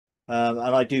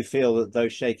And I do feel that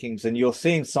those shakings, and you're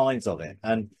seeing signs of it.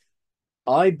 And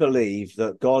I believe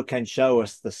that God can show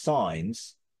us the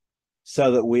signs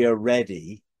so that we are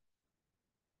ready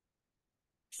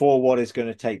for what is going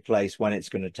to take place when it's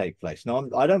going to take place. Now,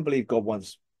 I don't believe God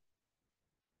wants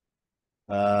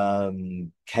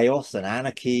chaos and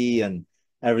anarchy and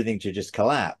everything to just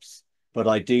collapse. But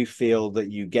I do feel that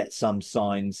you get some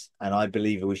signs, and I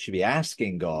believe we should be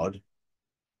asking God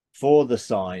for the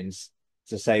signs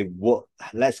to say, what,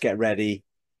 let's get ready,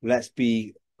 let's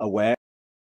be aware.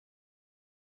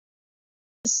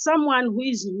 Someone who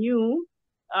is new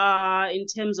in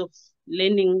terms of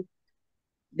learning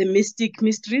the mystic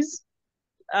mysteries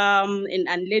and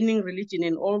learning religion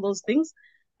and all those things.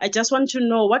 I just want to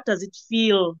know, what does it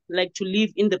feel like to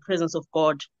live in the presence of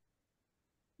God?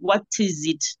 What is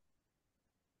it?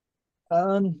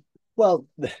 Well,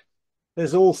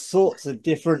 there's all sorts of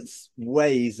different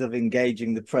ways of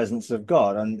engaging the presence of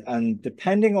God, and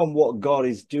depending on what God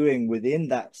is doing within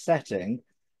that setting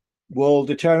will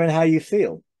determine how you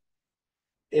feel.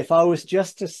 If I was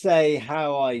just to say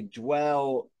how I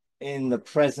dwell in the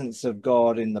presence of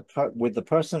God, with the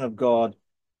person of God,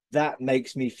 that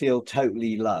makes me feel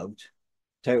totally loved,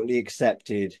 totally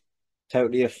accepted,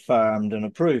 totally affirmed and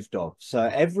approved of. So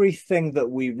everything that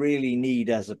we really need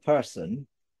as a person,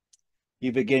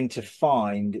 you begin to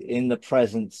find in the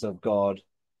presence of God.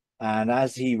 And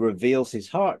as he reveals his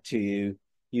heart to you,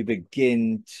 you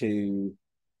begin to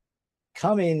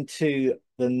come into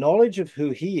the knowledge of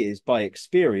who he is by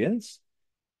experience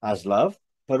as love,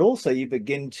 but also you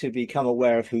begin to become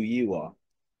aware of who you are.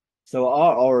 So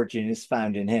our origin is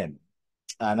found in him.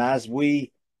 And as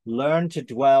we learn to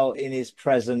dwell in his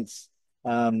presence,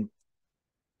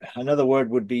 another word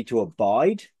would be to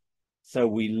abide. So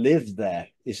we live there.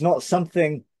 It's not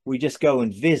something we just go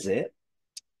and visit.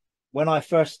 When I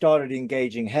first started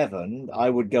engaging heaven, I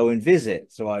would go and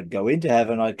visit. So I'd go into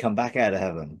heaven, I'd come back out of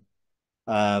heaven.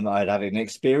 I'd have an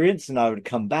experience and I would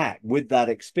come back with that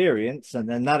experience. And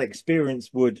then that experience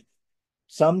would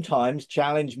sometimes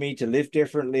challenge me to live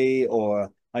differently,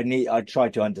 or I'd try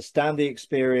to understand the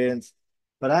experience.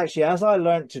 But actually, as I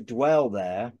learned to dwell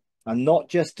there and not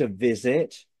just to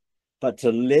visit, but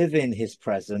to live in his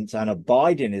presence and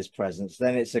abide in his presence,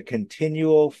 then it's a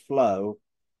continual flow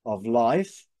of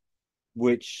life,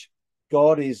 which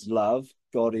God is love,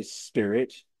 God is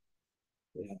spirit.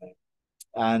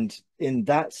 And in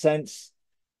that sense,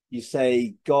 you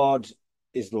say God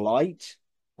is light.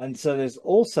 And so there's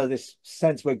also this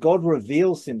sense where God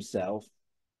reveals himself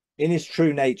in his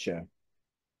true nature.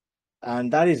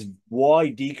 And that is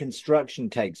why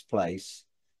deconstruction takes place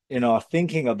in our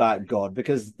thinking about God,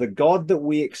 because the God that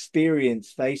we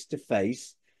experience face to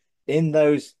face in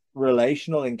those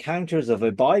relational encounters of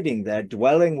abiding there,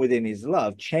 dwelling within his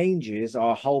love, changes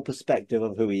our whole perspective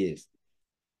of who he is.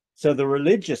 So the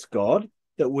religious God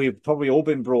that we've probably all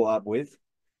been brought up with,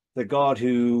 the God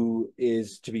who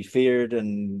is to be feared,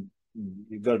 and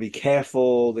you've got to be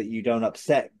careful that you don't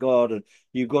upset God, and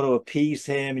you've got to appease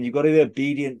him, and you've got to be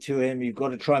obedient to him, you've got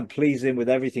to try and please him with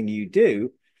everything you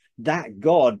do. That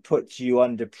God puts you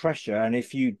under pressure, and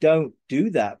if you don't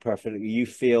do that perfectly, you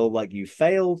feel like you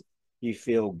failed, you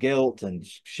feel guilt and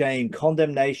shame,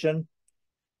 condemnation.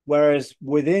 Whereas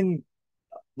within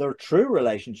the true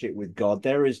relationship with God,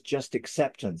 there is just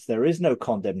acceptance. There is no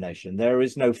condemnation. There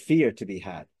is no fear to be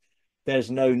had. There's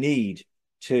no need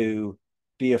to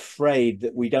be afraid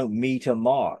that we don't meet a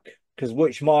mark. Because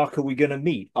which mark are we going to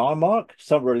meet? Our mark?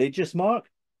 Some religious mark?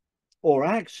 Or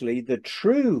actually, the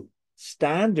true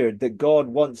standard that God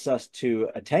wants us to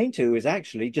attain to is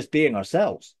actually just being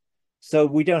ourselves. So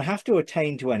we don't have to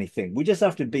attain to anything. We just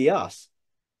have to be us,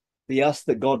 the us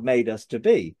that God made us to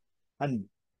be. And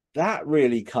that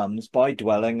really comes by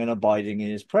dwelling and abiding in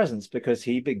his presence, because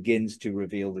he begins to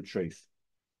reveal the truth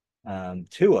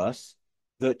to us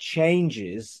that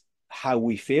changes how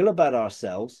we feel about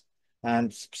ourselves.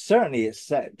 And certainly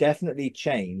it's definitely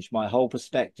changed my whole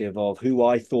perspective of who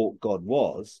I thought God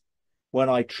was. When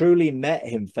I truly met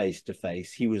him face to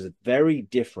face, he was very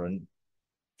different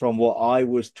from what I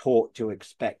was taught to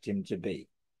expect him to be.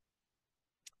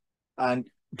 And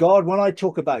God, when I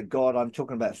talk about God, I'm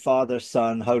talking about Father,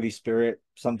 Son, Holy Spirit.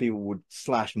 Some people would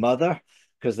slash mother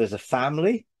because there's a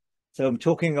family. So I'm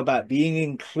talking about being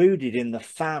included in the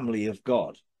family of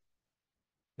God.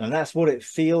 And that's what it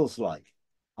feels like.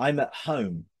 I'm at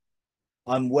home.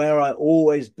 I'm where I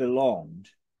always belonged,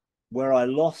 where I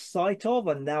lost sight of,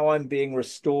 and now I'm being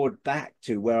restored back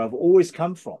to where I've always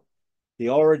come from. The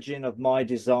origin of my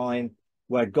design,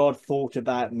 where God thought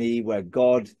about me, where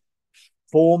God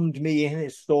formed me in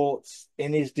his thoughts,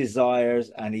 in his desires,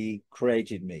 and he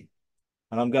created me.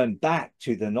 And I'm going back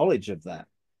to the knowledge of that.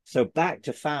 So back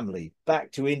to family,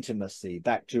 back to intimacy,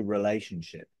 back to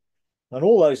relationship. And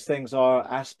all those things are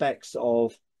aspects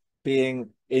of being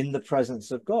in the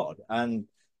presence of God and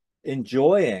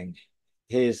enjoying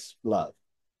his love.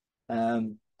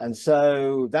 And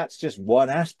so that's just one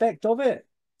aspect of it.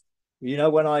 You know,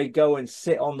 when I go and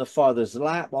sit on the Father's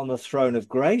lap on the throne of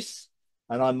grace,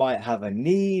 and I might have a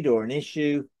need or an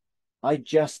issue, I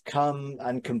just come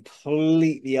and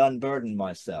completely unburden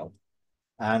myself.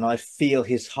 And I feel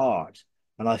his heart,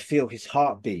 and I feel his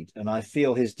heartbeat, and I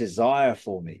feel his desire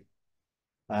for me.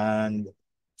 And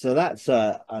so that's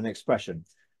an expression.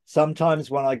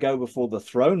 Sometimes when I go before the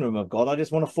throne room of God, I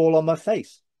just want to fall on my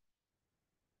face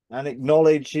and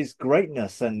acknowledge his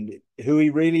greatness and who he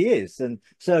really is. And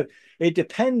so it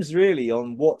depends really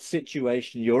on what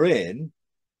situation you're in,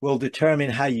 will determine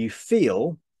how you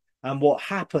feel and what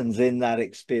happens in that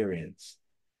experience.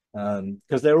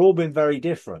 Because they're all been very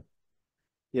different.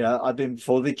 You know, I've been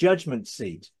before the judgment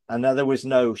seat, and there was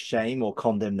no shame or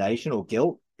condemnation or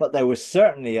guilt, but there was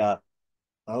certainly oh,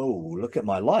 look at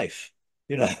my life,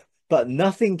 you know, but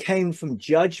nothing came from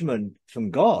judgment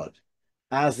from God,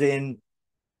 as in,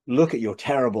 look at your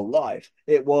terrible life.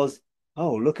 It was,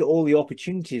 oh, look at all the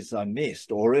opportunities I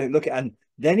missed, or look at, and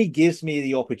then he gives me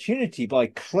the opportunity by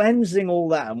cleansing all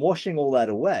that and washing all that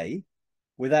away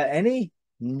without any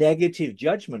negative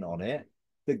judgment on it,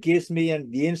 that gives me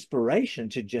the inspiration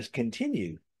to just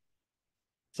continue.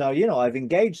 So, you know, I've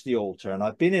engaged the altar and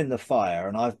I've been in the fire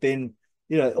and I've been,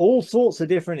 you know, all sorts of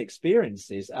different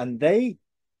experiences, and they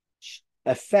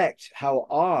affect how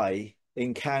I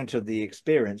encounter the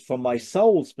experience from my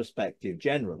soul's perspective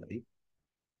generally.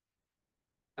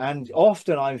 And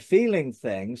often I'm feeling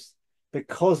things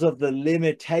because of the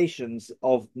limitations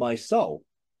of my soul.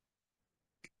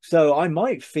 So I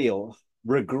might feel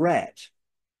regret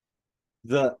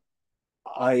that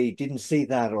I didn't see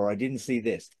that or I didn't see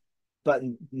this, but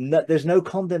there's no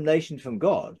condemnation from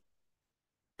God.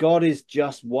 God is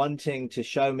just wanting to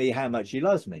show me how much he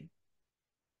loves me.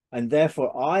 And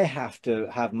therefore, I have to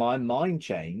have my mind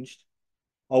changed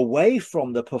away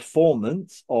from the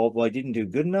performance of, well, I didn't do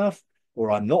good enough,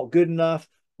 or I'm not good enough,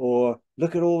 or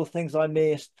look at all the things I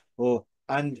missed,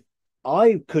 and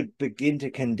I could begin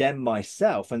to condemn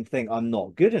myself and think I'm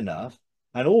not good enough.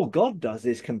 And all God does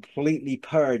is completely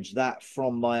purge that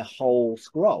from my whole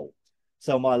scroll.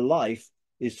 So my life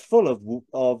is full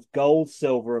of gold,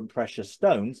 silver, and precious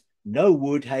stones, no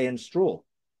wood, hay, and straw,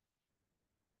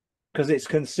 because it's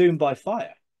consumed by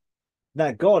fire.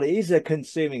 Now, God is a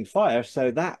consuming fire, so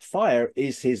that fire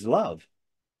is his love.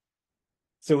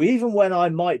 So even when I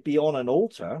might be on an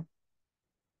altar,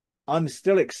 I'm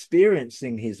still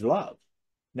experiencing his love.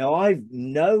 Now, I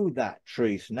know that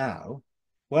truth now.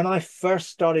 When I first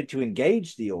started to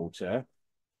engage the altar,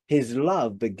 his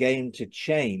love began to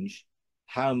change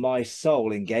how my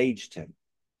soul engaged him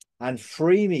and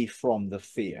free me from the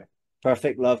fear.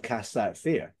 Perfect love casts out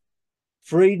fear.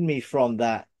 Freed me from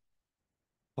that,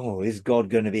 oh, is God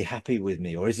going to be happy with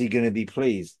me, or is he going to be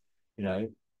pleased? You know,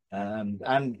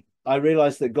 and I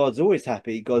realized that God's always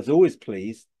happy, God's always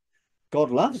pleased,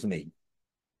 God loves me.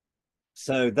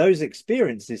 So those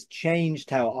experiences changed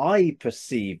how I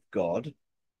perceived God,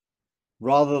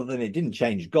 rather than it didn't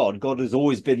change God. God has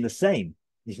always been the same.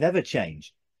 He's never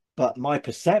changed. But my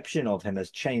perception of him has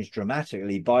changed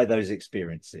dramatically by those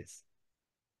experiences.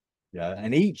 Yeah,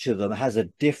 and each of them has a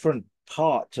different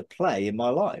part to play in my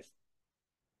life.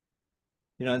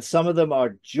 You know, and some of them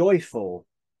are joyful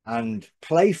and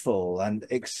playful and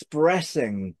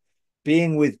expressing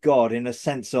being with God in a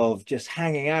sense of just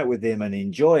hanging out with him and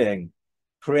enjoying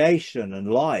creation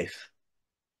and life.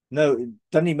 No,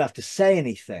 don't even have to say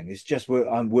anything. It's just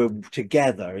we're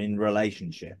together in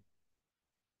relationship.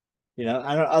 You know,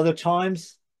 and at other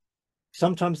times,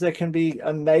 sometimes there can be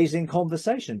amazing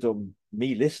conversations, or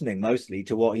me listening mostly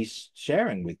to what he's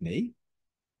sharing with me,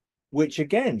 which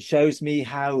again shows me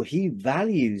how he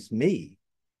values me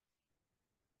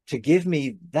to give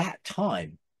me that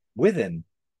time with him.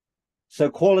 So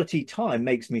quality time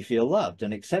makes me feel loved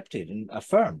and accepted and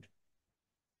affirmed,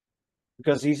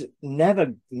 because he's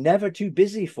never too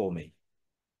busy for me.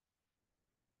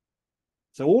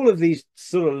 So all of these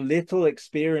sort of little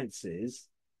experiences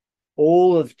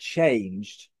all have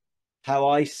changed how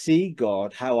I see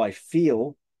God, how I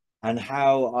feel, and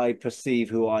how I perceive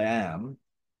who I am,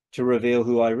 to reveal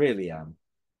who I really am.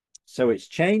 So it's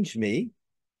changed me.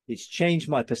 It's changed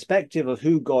my perspective of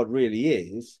who God really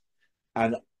is.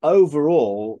 And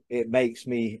overall, it makes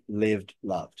me lived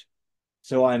loved.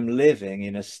 So I'm living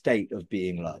in a state of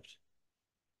being loved.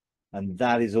 And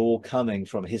that is all coming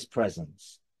from his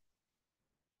presence.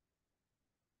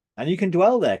 and you can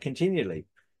dwell there continually.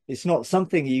 It's not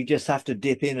something you just have to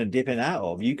dip in and dip in out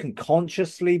of. You can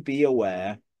consciously be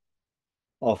aware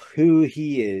of who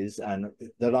he is and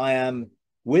that I am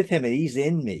with him and he's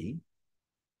in me.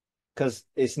 Because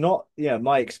it's not,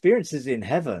 my experiences in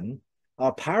heaven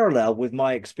are parallel with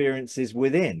my experiences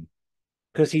within,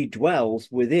 because he dwells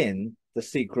within the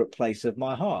secret place of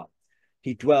my heart.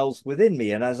 He dwells within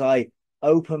me. And as I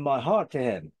open my heart to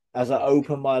him, as I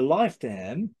open my life to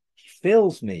him, he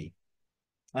fills me.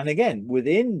 And again,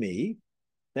 within me,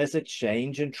 there's a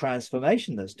change and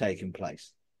transformation that's taken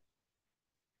place.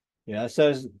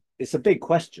 So it's a big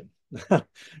question, or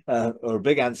a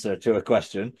big answer to a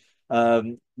question,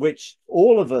 which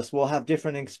all of us will have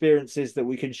different experiences that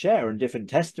we can share and different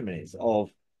testimonies of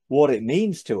what it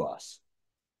means to us.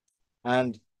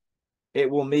 And it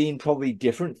will mean probably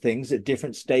different things at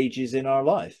different stages in our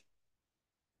life.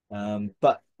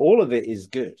 But all of it is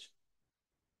good.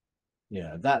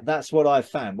 That's what I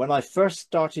found. When I first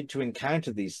started to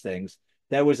encounter these things,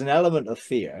 there was an element of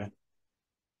fear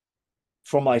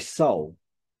from my soul,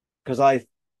 because I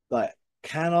like,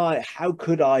 how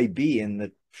could I be in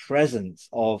the presence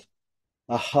of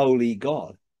a holy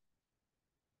God?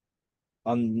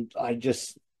 I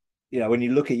just, when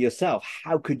you look at yourself,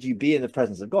 how could you be in the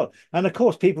presence of God? And of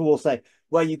course, people will say,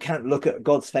 well, you can't look at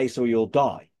God's face or you'll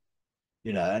die,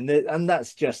 and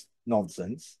that's just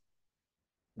nonsense.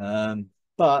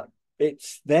 But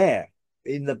it's there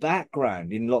in the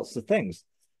background in lots of things.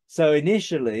 So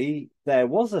initially, there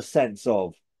was a sense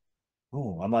of,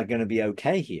 oh, am I going to be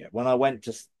okay here? When I went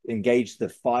to engage the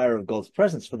fire of God's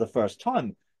presence for the first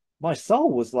time, my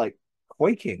soul was like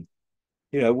quaking.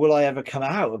 Will I ever come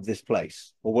out of this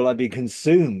place, or will I be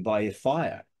consumed by his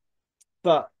fire?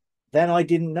 But then I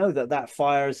didn't know that that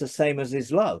fire is the same as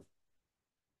his love.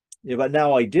 But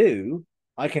now I do.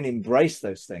 I can embrace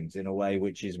those things in a way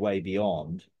which is way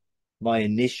beyond my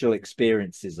initial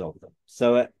experiences of them.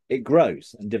 So it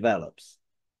grows and develops.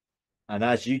 And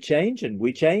as you change and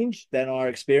we change, then our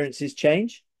experiences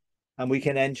change and we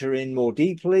can enter in more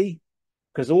deeply,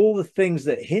 because all the things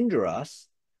that hinder us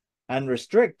and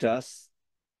restrict us,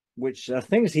 which are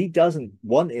things he doesn't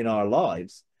want in our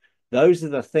lives, those are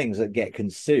the things that get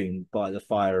consumed by the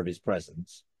fire of his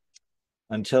presence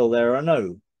until there are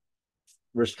no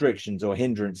restrictions or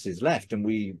hindrances left. And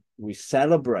we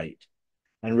celebrate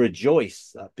and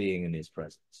rejoice at being in his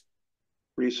presence.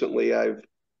 Recently, I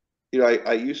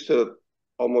used to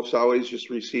almost always just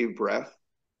receive breath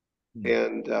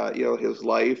and, his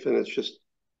life, and it's just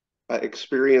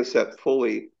experience that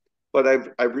fully. But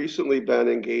I've recently been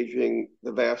engaging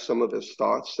the vast sum of his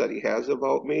thoughts that he has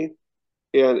about me,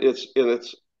 and it's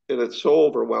so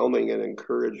overwhelming and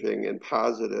encouraging and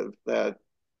positive that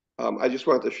I just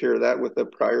wanted to share that with the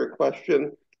prior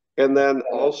question, and then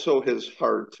also his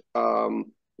heart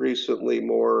recently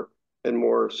more and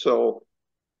more. So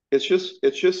it's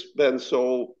just been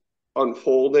so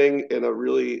unfolding in a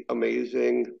really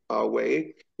amazing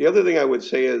way. The other thing I would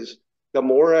say is the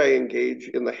more I engage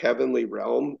in the heavenly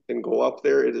realm and go up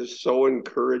there, it is so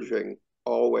encouraging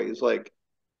always. Like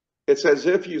it's as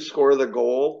if you score the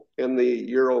goal in the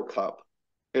Euro Cup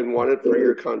and won it for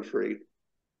your country.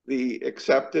 The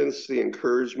acceptance, the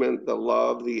encouragement, the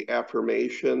love, the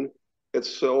affirmation, it's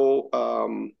so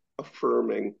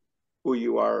affirming who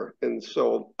you are. And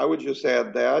so I would just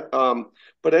add that.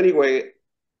 But anyway,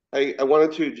 I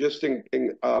wanted to just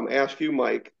ask you,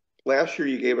 Mike, last year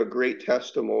you gave a great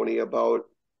testimony about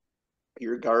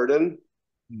your garden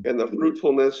and the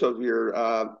fruitfulness of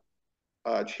your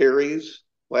cherries,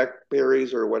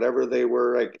 blackberries, or whatever they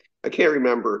were. I can't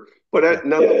remember, but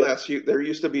nonetheless, there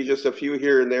used to be just a few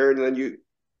here and there, and then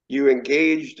you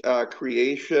engaged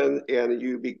creation, and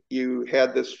you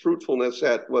had this fruitfulness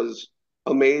that was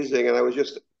amazing. And I was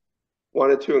just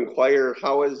wanted to inquire,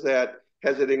 how is that?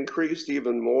 Has it increased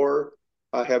even more?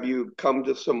 Have you come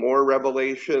to some more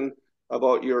revelation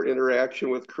about your interaction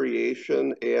with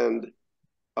creation and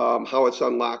how it's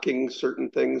unlocking certain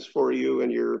things for you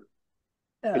and your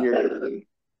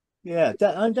Yeah.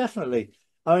 Definitely.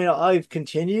 I mean, I've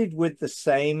continued with the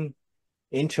same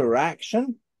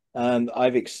interaction, and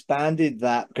I've expanded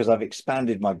that because I've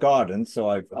expanded my garden, so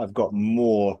I've got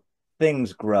more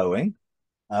things growing.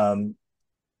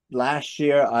 Last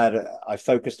year I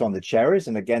focused on the cherries,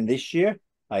 and again this year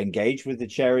I engaged with the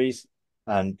cherries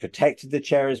and protected the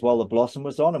cherries while the blossom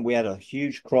was on, and we had a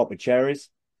huge crop of cherries.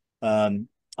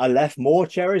 I left more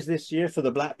cherries this year for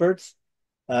the blackbirds,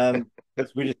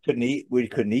 because we just couldn't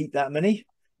eat that many.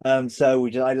 So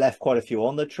I left quite a few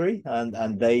on the tree,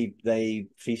 and they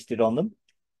feasted on them.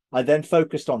 I then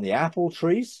focused on the apple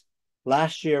trees.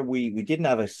 Last year we didn't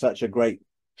have such a great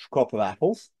crop of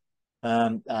apples,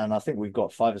 And I think we've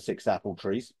got 5 or 6 apple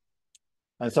trees.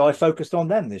 And so I focused on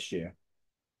them this year.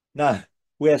 Now,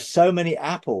 we have so many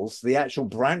apples, the actual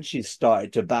branches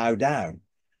started to bow down.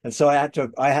 And so I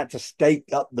had to stake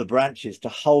up the branches to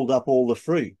hold up all the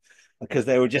fruit because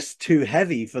they were just too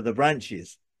heavy for the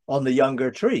branches on the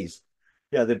younger trees.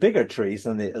 Yeah, the bigger trees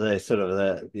and the sort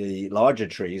of the larger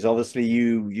trees,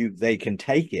 obviously they can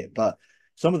take it. But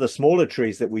some of the smaller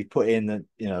trees that we put in the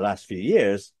last few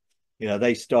years,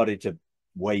 they started to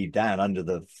weigh down under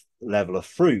the level of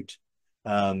fruit.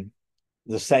 The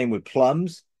same with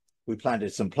plums. We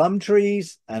planted some plum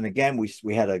trees, and again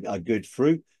we had a good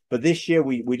fruit. But this year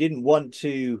we didn't want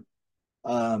to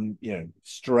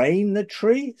strain the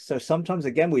tree. So sometimes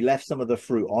again we left some of the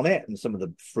fruit on it, and some of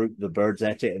the fruit the birds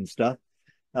ate it and stuff.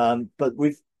 But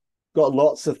we've got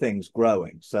lots of things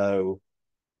growing. So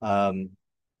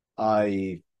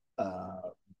I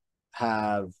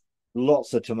have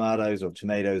lots of tomatoes, or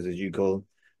tomatoes as you call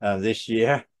them, this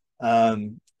year.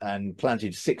 And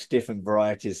planted 6 different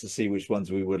varieties to see which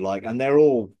ones we would like. And they're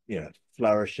all,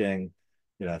 flourishing,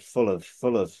 full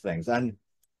of things. And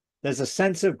there's a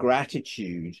sense of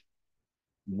gratitude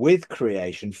with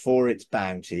creation for its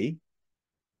bounty.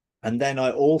 And then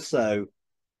I also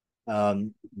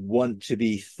want to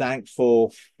be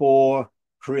thankful for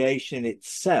creation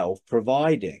itself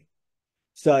providing.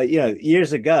 So,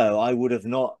 years ago, I would have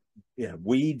not,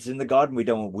 weeds in the garden. We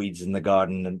don't want weeds in the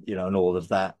garden, and all of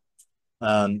that.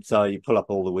 So you pull up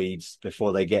all the weeds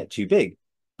before they get too big.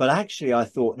 But actually, I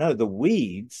thought, no, the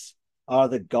weeds are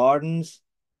the garden's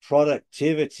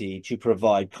productivity to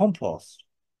provide compost.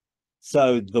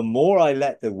 So the more I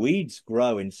let the weeds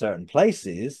grow in certain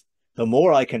places, the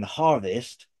more I can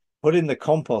harvest, put in the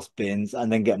compost bins,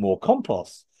 and then get more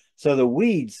compost. So the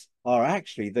weeds are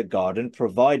actually the garden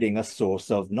providing a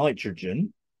source of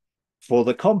nitrogen for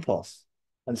the compost.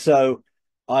 And so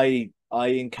I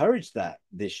encouraged that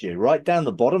this year. Right down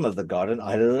the bottom of the garden,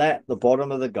 I let the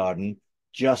bottom of the garden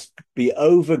just be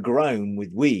overgrown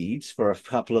with weeds for a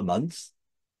couple of months.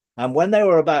 And when they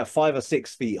were about 5 or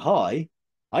 6 feet high,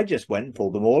 I just went and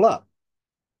pulled them all up.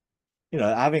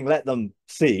 Having let them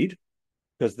seed,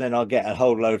 because then I'll get a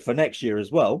whole load for next year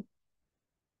as well.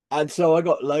 And so I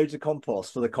got loads of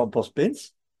compost for the compost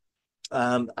bins.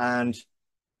 And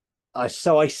I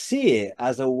see it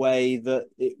as a way that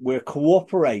we're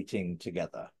cooperating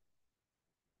together.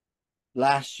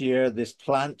 Last year, this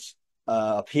plant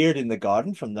appeared in the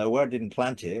garden from nowhere. I didn't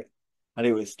plant it, and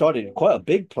it started quite a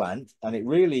big plant, and it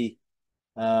really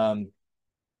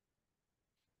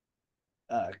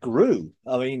grew.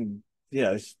 I mean,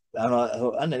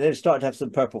 and then it started to have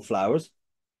some purple flowers,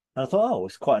 and I thought, oh,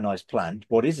 it's quite a nice plant.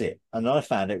 What is it? And then I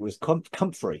found it was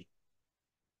comfrey.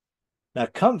 Now,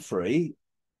 comfrey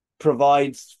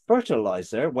provides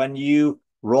fertilizer when you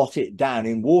rot it down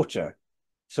in water.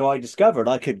 So I discovered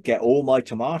I could get all my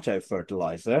tomato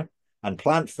fertilizer and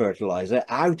plant fertilizer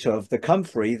out of the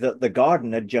comfrey that the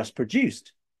garden had just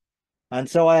produced. And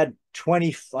so I had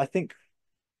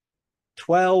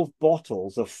 12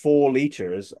 bottles of 4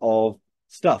 liters of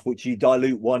stuff, which you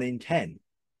dilute 1 in 10.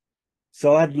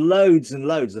 So I had loads and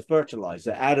loads of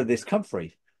fertilizer out of this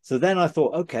comfrey. So then I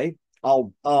thought, okay,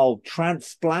 I'll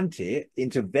transplant it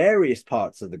into various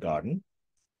parts of the garden,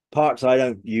 parts I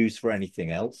don't use for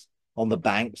anything else, on the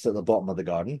banks at the bottom of the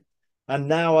garden. And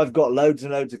now I've got loads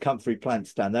and loads of comfrey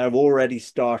plants down there. I've already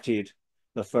started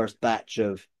the first batch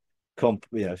of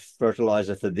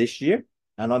fertilizer for this year,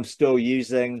 and I'm still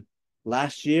using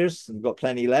last year's. I've got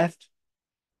plenty left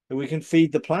that we can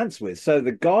feed the plants with. So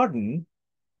the garden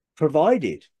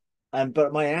provided,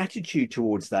 but my attitude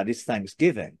towards that is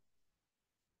thanksgiving.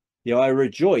 I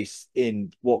rejoice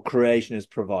in what creation has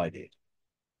provided,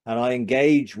 and I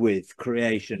engage with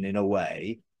creation in a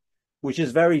way which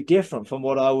is very different from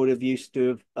what I would have used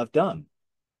to have done.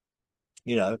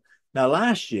 Now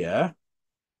last year,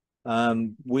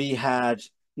 we had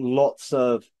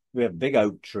we have a big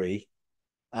oak tree,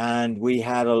 and we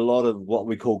had a lot of what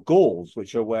we call galls,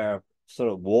 which are where sort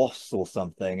of wasps or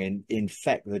something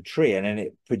infect the tree, and then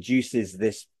it produces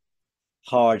this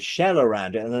hard shell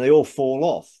around it, and then they all fall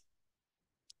off.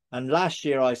 And last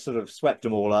year I sort of swept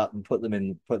them all up and put them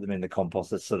in the compost,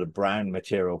 that sort of brown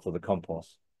material for the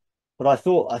compost. But I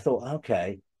thought,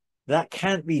 okay, that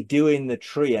can't be doing the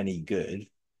tree any good.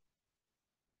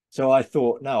 So I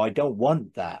thought, no, I don't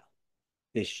want that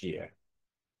this year.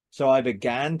 So I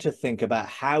began to think about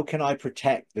how can I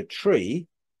protect the tree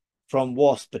from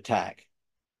wasp attack?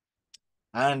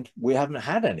 And we haven't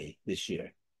had any this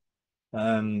year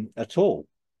at all,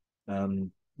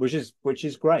 which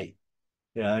is great.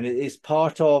 And it is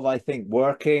part of, I think,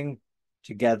 working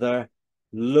together,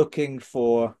 looking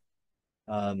for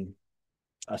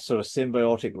a sort of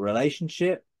symbiotic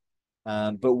relationship.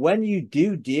 But when you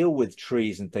do deal with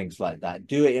trees and things like that,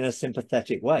 do it in a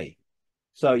sympathetic way.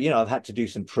 So, I've had to do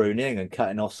some pruning and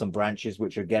cutting off some branches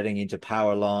which are getting into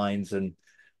power lines and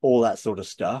all that sort of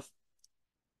stuff.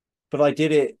 But I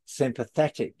did it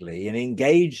sympathetically and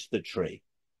engaged the tree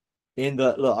in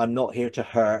that, look, I'm not here to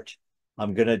hurt.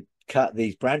 I'm going to cut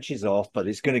these branches off, but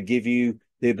it's going to give you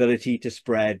the ability to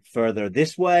spread further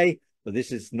this way. But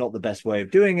this is not the best way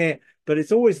of doing it. But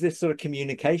it's always this sort of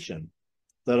communication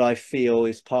that I feel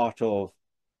is part of,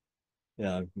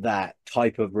 that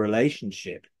type of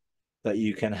relationship that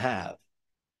you can have.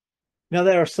 Now,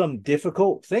 there are some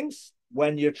difficult things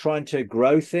when you're trying to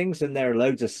grow things and there are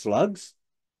loads of slugs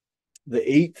that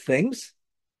eat things.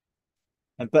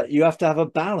 But you have to have a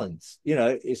balance.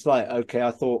 It's like, okay, I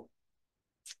thought,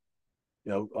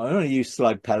 I only use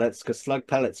slug pellets because slug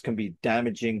pellets can be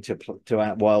damaging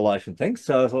to wildlife and things.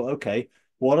 So I thought, okay,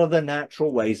 what are the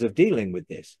natural ways of dealing with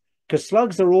this? Because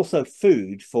slugs are also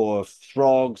food for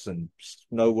frogs and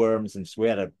snow worms. And so we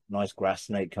had a nice grass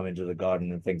snake come into the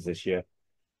garden and things this year.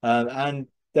 And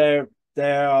they're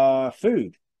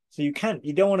food. So you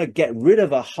don't want to get rid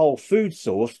of a whole food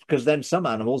source because then some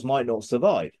animals might not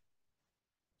survive.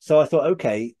 So I thought,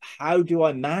 okay, how do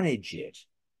I manage it?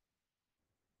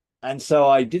 And so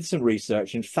I did some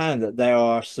research and found that there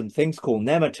are some things called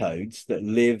nematodes that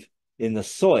live in the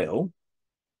soil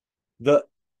that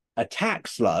attack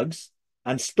slugs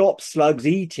and stop slugs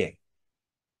eating,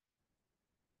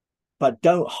 but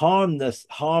don't harm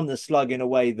the slug in a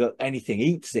way that anything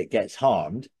eats it gets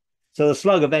harmed. So the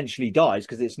slug eventually dies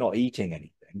because it's not eating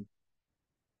anything.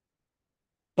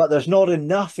 But there's not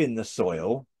enough in the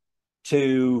soil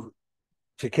to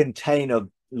contain a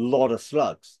lot of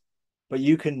slugs, but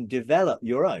you can develop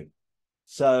your own.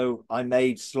 So I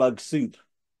made slug soup.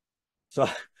 So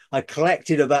I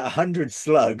collected about 100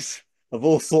 slugs of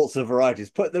all sorts of varieties,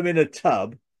 put them in a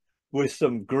tub with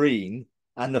some green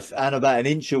and about an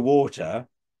inch of water,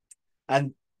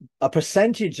 and a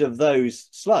percentage of those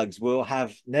slugs will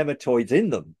have nematodes in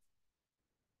them.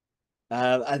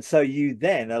 And so you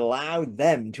then allow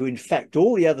them to infect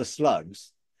all the other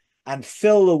slugs and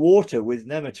fill the water with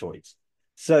nematodes.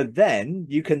 So then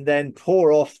you can then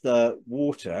pour off the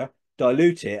water,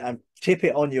 dilute it, and tip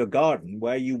it on your garden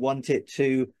where you want it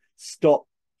to stop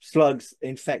slugs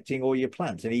infecting all your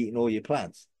plants and eating all your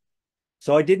plants.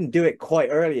 So I didn't do it quite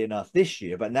early enough this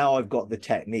year, but now I've got the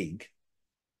technique.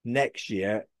 Next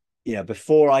year,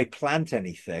 before I plant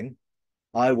anything,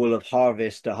 I will have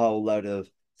harvested a whole load of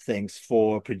things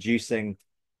for producing,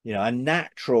 a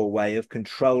natural way of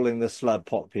controlling the slug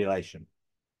population.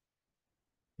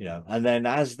 And then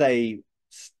as they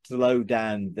slow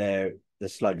down the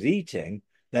slugs eating,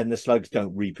 then the slugs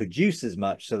don't reproduce as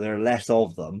much, so there are less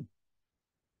of them.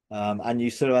 And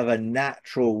you sort of have a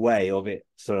natural way of it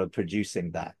sort of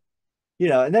producing that.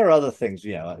 And there are other things,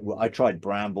 I tried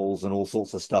brambles and all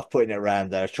sorts of stuff, putting it around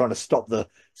there, trying to stop the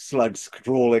slugs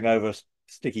crawling over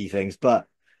sticky things. But,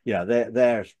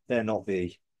 they're not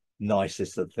the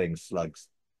nicest of things, slugs.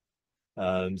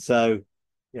 So,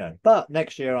 but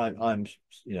next year I'm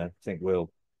think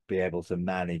we'll be able to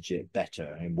manage it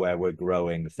better and where we're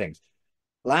growing things.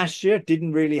 Last year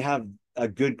didn't really have a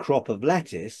good crop of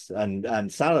lettuce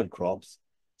and salad crops.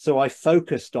 So I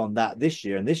focused on that this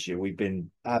year. And this year we've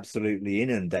been absolutely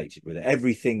inundated with it.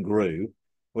 Everything grew.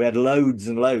 We had loads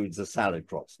and loads of salad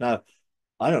crops. Now,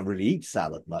 I don't really eat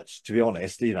salad much, to be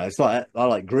honest. It's like I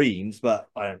like greens, but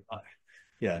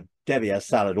Debbie has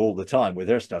salad all the time with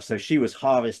her stuff. So she was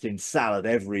harvesting salad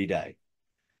every day.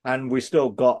 And we still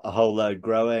got a whole load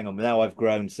growing. And now I've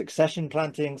grown succession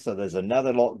planting. So there's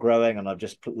another lot growing. And I've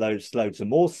just put loads some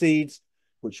more seeds,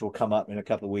 which will come up in a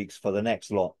couple of weeks for the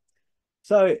next lot.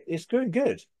 So it's going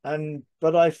good.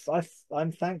 But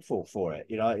I'm thankful for it.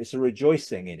 It's a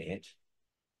rejoicing in it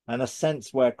and a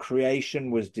sense where creation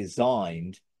was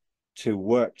designed to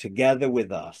work together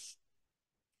with us.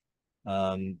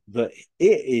 But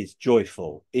it is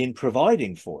joyful in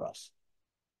providing for us.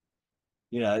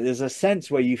 There's a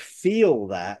sense where you feel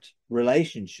that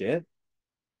relationship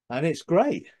and it's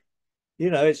great.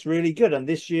 It's really good. And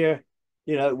this year,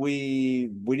 we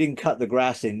didn't cut the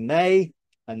grass in May,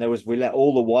 and we let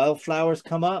all the wildflowers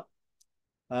come up.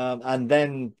 And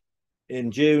then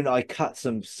in June, I cut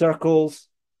some circles,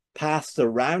 paths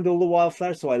around all the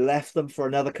wildflowers. So I left them for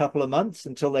another couple of months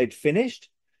until they'd finished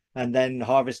and then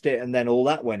harvest it. And then all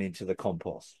that went into the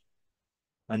compost.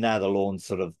 And now the lawn's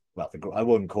sort of, I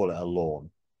wouldn't call it a lawn.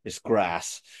 It's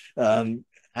grass and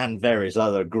various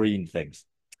other green things.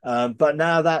 But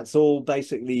now that's all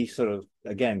basically sort of,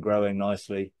 again, growing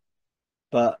nicely,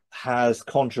 but has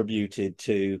contributed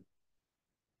to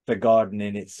the garden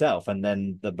in itself, and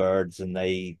then the birds, and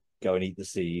they go and eat the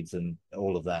seeds and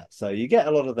all of that. So you get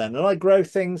a lot of them. And I grow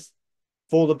things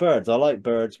for the birds. I like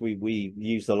birds. We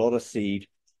use a lot of seed.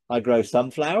 I grow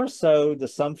sunflowers, so the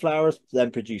sunflowers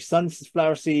then produce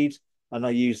sunflower seeds, and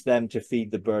I use them to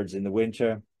feed the birds in the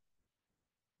winter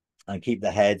and keep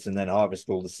the heads, and then harvest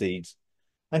all the seeds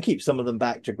and keep some of them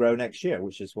back to grow next year,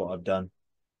 which is what I've done.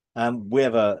 We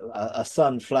have a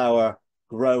sunflower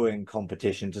growing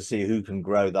competition to see who can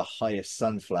grow the highest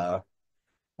sunflower,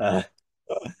 uh,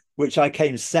 which I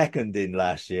came second in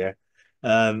last year.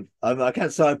 I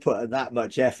can't say I put that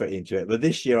much effort into it, but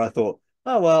this year I thought,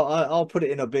 oh well, I'll put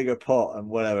it in a bigger pot and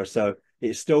whatever. So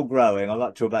it's still growing. I'm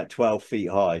up to about 12 feet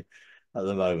high at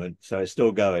the moment, so it's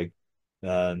still going.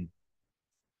 Um,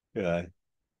 yeah.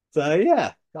 So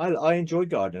yeah, I enjoy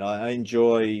gardening. I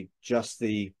enjoy just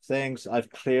the things. I've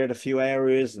cleared a few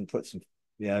areas and put some,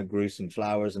 grew some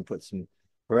flowers and put some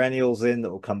perennials in that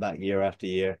will come back year after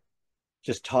year.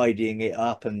 Just tidying it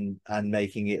up and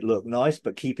making it look nice,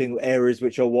 but keeping areas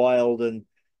which are wild and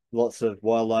lots of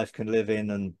wildlife can live in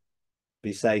and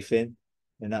be safe in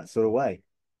that sort of way.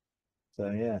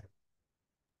 So yeah.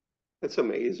 It's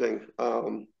amazing.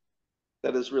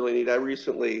 That is really neat. I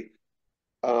recently,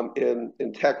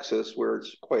 in Texas, where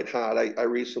it's quite hot, I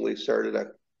recently started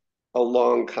a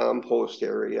long compost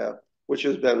area, which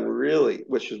has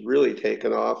really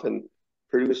taken off and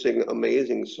producing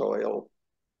amazing soil,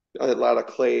 a lot of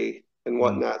clay and Mm,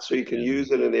 whatnot. So you can yeah.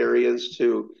 use it in areas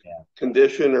to Yeah.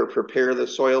 condition or prepare the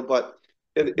soil. But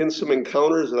in some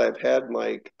encounters that I've had,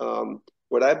 Mike,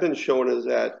 what I've been shown is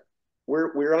that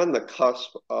we're on the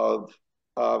cusp of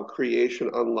creation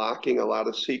unlocking a lot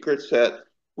of secrets that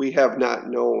we have not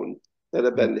known, that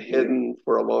have Mm. been hidden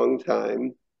for a long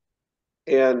time,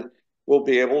 and we'll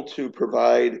be able to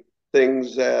provide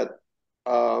things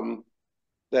um,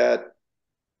 that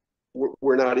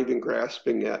we're not even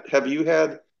grasping yet. Have you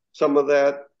had some of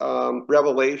that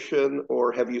revelation,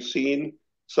 or have you seen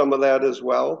some of that as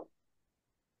well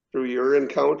through your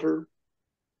encounter?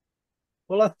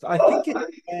 Well, I think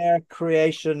it's where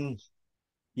creation,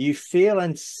 you feel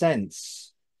and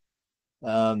sense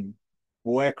um,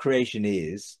 where creation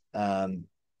is. And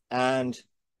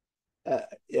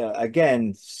yeah,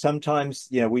 again, sometimes,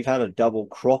 we've had a double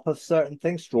crop of certain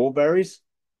things, strawberries,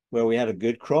 where we had a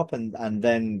good crop, and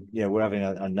then, we're having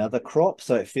another crop.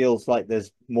 So it feels like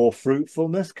there's more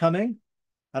fruitfulness coming.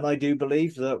 And I do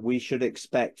believe that we should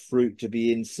expect fruit to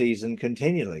be in season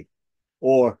continually,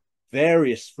 or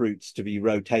various fruits to be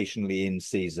rotationally in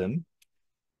season,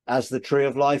 as the tree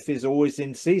of life is always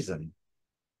in season.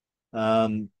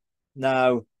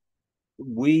 Now,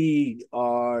 we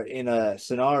are in a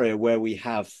scenario where we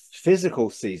have physical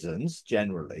seasons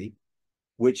generally,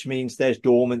 which means there's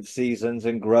dormant seasons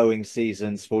and growing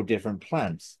seasons for different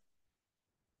plants.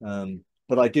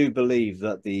 But I do believe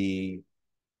that the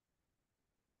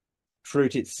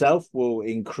fruit itself will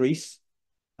increase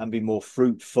and be more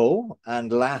fruitful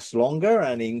and last longer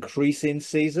and increase in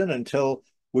season until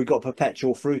we've got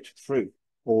perpetual fruit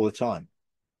all the time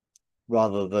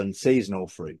rather than seasonal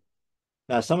fruit.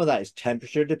 Now, some of that is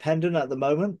temperature dependent at the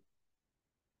moment.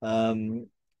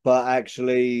 But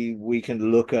actually, we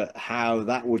can look at how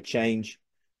that would change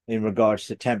in regards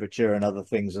to temperature and other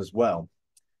things as well.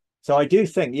 So I do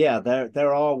think, yeah,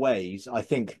 there are ways. I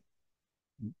think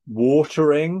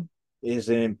watering is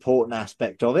an important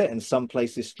aspect of it, and some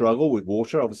places struggle with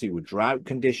water, obviously with drought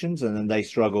conditions, and then they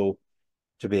struggle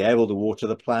to be able to water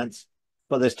the plants.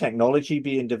 But there's technology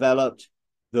being developed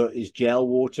that is gel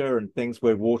water and things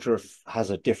where water has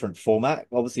a different format.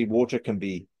 Obviously, water can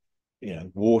be,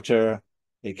 water,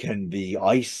 it can be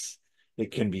ice,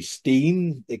 it can be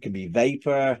steam, it can be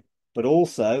vapor, but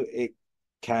also it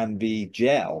can be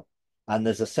gel. And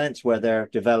there's a sense where they're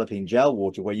developing gel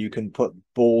water where you can put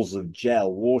balls of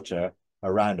gel water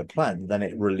around a plant, then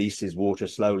it releases water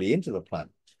slowly into the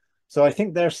plant. So I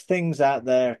think there's things out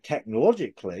there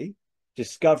technologically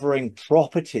discovering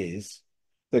properties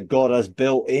that God has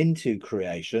built into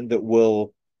creation that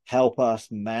will help us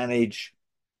manage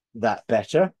that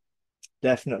better.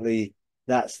 Definitely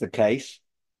that's the case.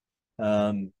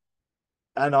 And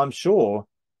I'm sure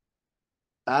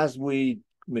as we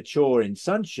mature in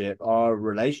sonship, our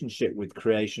relationship with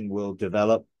creation will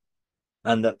develop,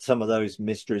 and that some of those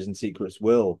mysteries and secrets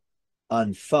will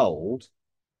unfold,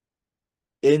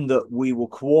 in that we will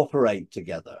cooperate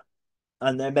together.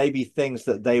 And there may be things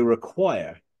that they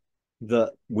require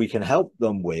that we can help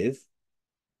them with,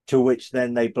 to which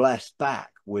then they bless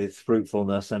back with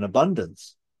fruitfulness and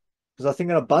abundance. Because I think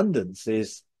an abundance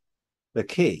is the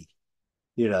key,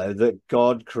 that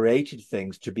God created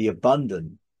things to be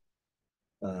abundant.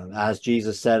 As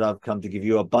Jesus said, I've come to give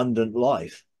you abundant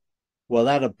life. Well,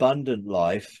 that abundant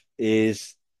life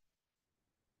is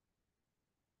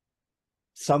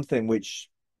something which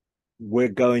we're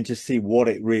going to see what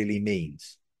it really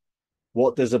means.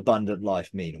 What does abundant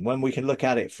life mean? And when we can look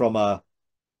at it from a,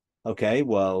 okay,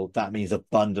 well, that means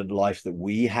abundant life that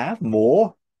we have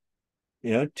more,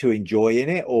 to enjoy in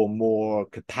it, or more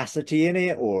capacity in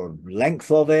it, or length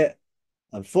of it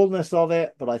and fullness of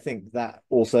it. But I think that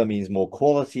also means more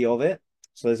quality of it.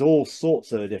 So there's all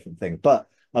sorts of different things, but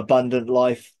abundant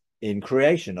life in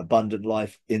creation, abundant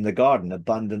life in the garden,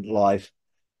 abundant life,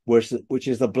 which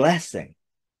is a blessing.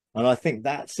 And I think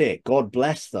that's it. God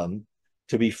blessed them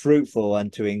to be fruitful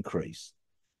and to increase.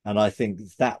 And I think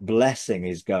that blessing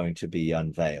is going to be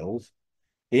unveiled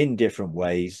in different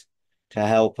ways to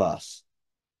help us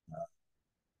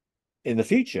in the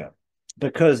future.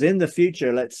 Because in the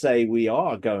future, let's say we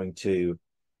are going to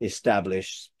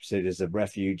establish cities of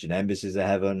refuge and embassies of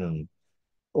heaven and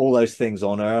all those things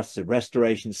on earth, so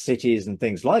restoration cities and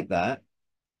things like that.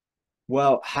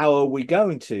 Well, how are we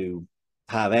going to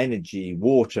have energy,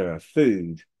 water,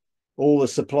 food, all the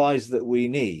supplies that we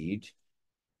need?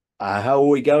 How are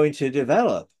we going to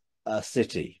develop a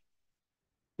city?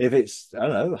 If it's, I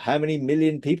don't know, how many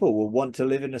million people will want to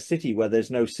live in a city where there's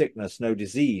no sickness, no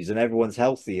disease, and everyone's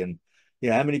healthy? And,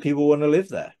 how many people want to live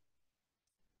there?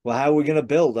 Well, how are we going to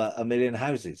build a million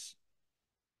houses?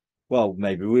 Well,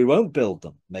 maybe we won't build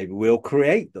them. Maybe we'll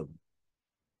create them.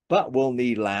 But we'll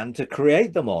need land to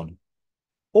create them on.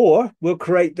 Or we'll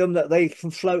create them that they can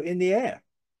float in the air.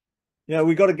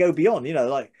 We've got to go beyond,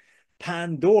 like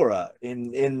Pandora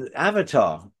in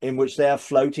Avatar, in which they have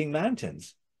floating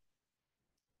mountains.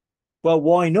 Well,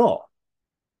 why not?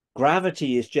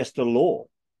 Gravity is just a law.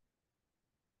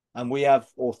 And we have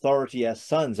authority as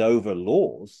sons over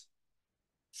laws.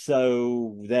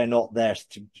 So they're not there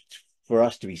for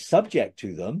us to be subject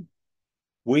to them.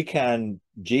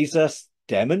 Jesus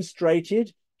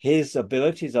demonstrated his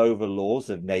abilities over laws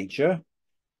of nature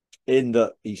in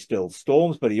that he stilled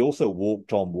storms, but he also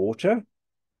walked on water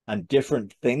and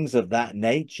different things of that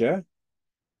nature.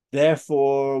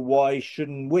 Therefore, why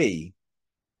shouldn't we?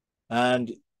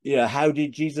 And, how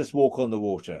did Jesus walk on the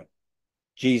water?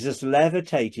 Jesus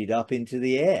levitated up into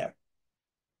the air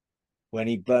when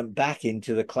he burnt back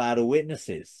into the cloud of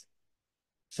witnesses.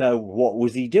 So what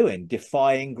was he doing?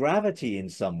 Defying gravity in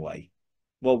some way.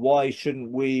 Well, why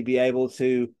shouldn't we be able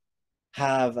to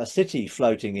have a city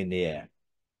floating in the air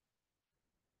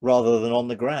rather than on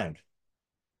the ground?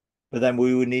 But then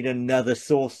we would need another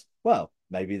source. Well,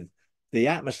 maybe the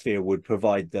atmosphere would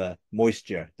provide the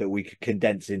moisture that we could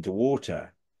condense into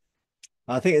water.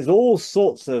 I think there's all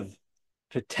sorts of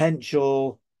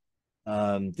potential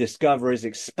discoveries,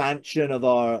 expansion of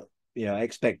our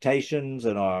expectations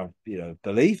and our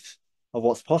beliefs of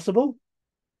what's possible.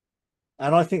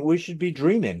 And I think we should be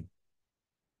dreaming,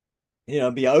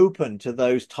 be open to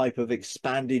those type of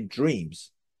expanded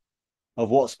dreams of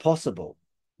what's possible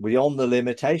beyond the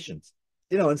limitations.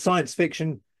 And science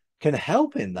fiction can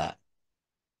help in that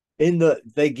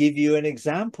they give you an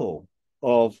example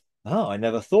of, oh, I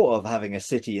never thought of having a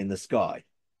city in the sky.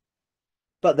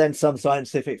 But then some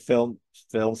scientific films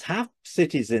have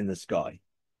cities in the sky.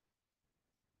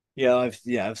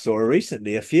 I've saw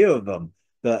recently a few of them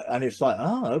and it's like,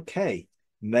 oh, okay,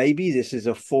 maybe this is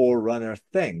a forerunner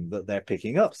thing that they're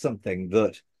picking up something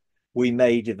that we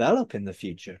may develop in the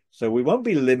future. So we won't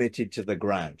be limited to the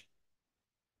ground.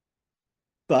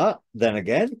 But then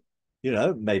again,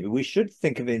 maybe we should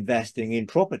think of investing in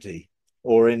property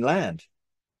or in land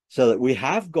so that we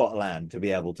have got land to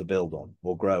be able to build on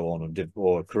or grow on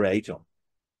or create on.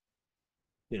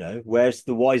 Where's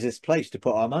the wisest place to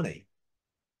put our money?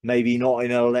 Maybe not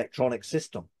in an electronic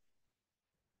system.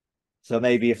 So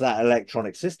maybe if that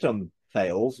electronic system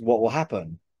fails, what will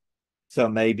happen? So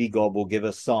maybe God will give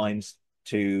us signs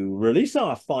to release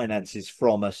our finances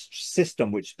from a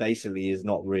system which basically is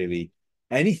not really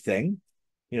anything.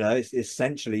 It's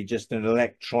essentially just an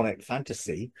electronic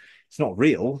fantasy. It's not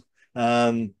real.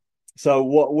 So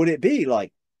what would it be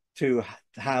like to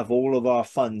have all of our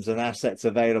funds and assets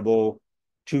available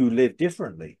to live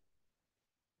differently?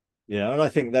 And I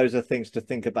think those are things to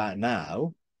think about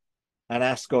now and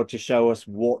ask God to show us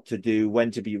what to do,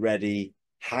 when to be ready,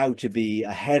 how to be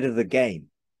ahead of the game.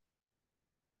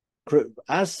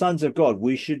 As sons of God,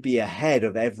 we should be ahead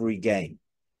of every game.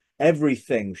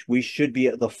 Everything, we should be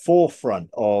at the forefront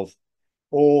of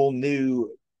all new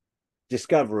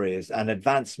discoveries and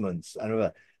advancements.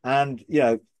 And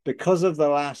because of the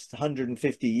last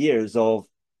 150 years of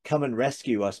come and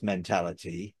rescue us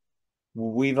mentality,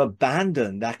 we've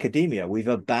abandoned academia. We've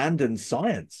abandoned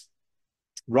science.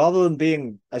 rather than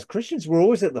being, as Christians, we're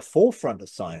always at the forefront of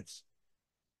science,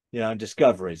 and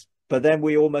discoveries. But then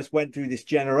we almost went through this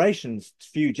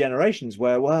few generations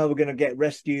where, well, we're going to get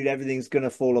rescued, everything's going to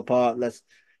fall apart. Let's,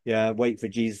 wait for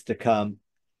Jesus to come.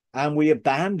 And we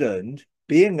abandoned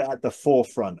being at the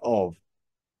forefront of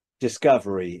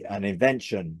discovery and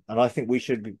invention. And I think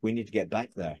we need to get back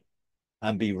there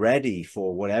and be ready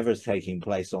for whatever's taking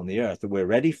place on the earth. And we're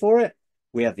ready for it.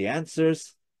 We have the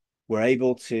answers. We're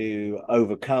able to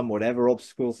overcome whatever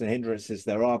obstacles and hindrances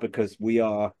there are because we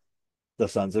are the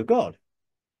sons of God.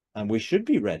 And we should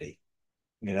be ready,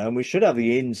 and we should have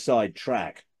the inside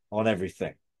track on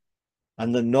everything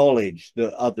and the knowledge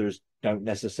that others don't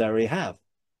necessarily have.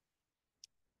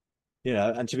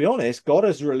 And to be honest, God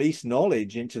has released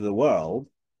knowledge into the world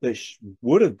that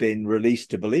would have been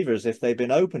released to believers if they'd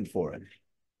been open for it,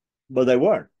 but they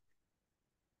weren't.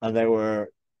 And they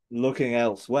were looking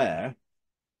elsewhere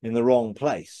in the wrong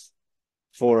place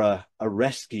for a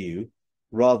rescue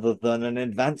rather than an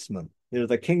advancement.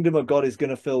 The kingdom of God is going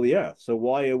to fill the earth. So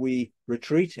why are we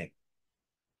retreating?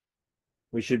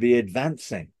 We should be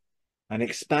advancing and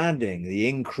expanding the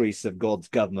increase of God's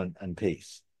government and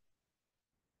peace.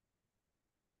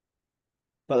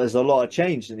 But there's a lot of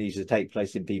change that needs to take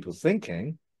place in people's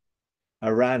thinking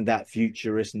around that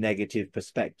futurist negative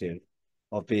perspective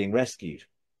of being rescued,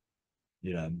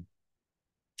 because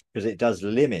it does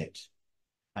limit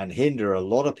and hinder a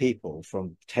lot of people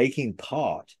from taking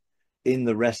part in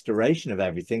the restoration of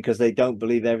everything because they don't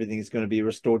believe everything is going to be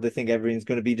restored. They think everything's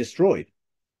going to be destroyed.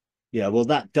 Well,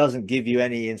 that doesn't give you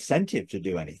any incentive to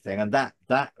do anything. And that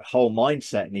whole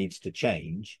mindset needs to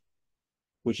change,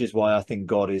 which is why I think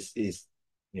God is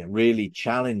really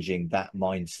challenging that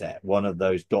mindset. One of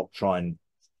those doctrine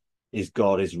is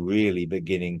God is really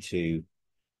beginning to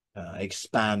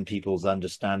expand people's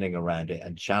understanding around it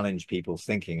and challenge people's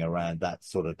thinking around that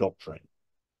sort of doctrine,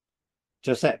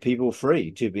 to set people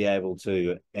free to be able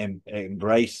to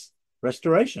embrace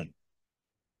restoration.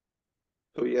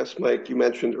 So yes, Mike, you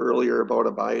mentioned earlier about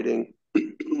abiding,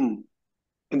 and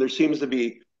there seems to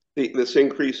be this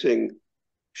increasing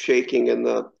shaking in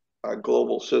the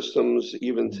global systems.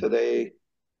 Even today,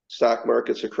 stock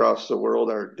markets across the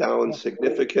world are down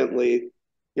significantly.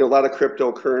 A lot of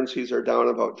cryptocurrencies are down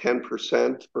about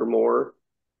 10% or more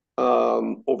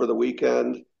over the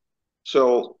weekend.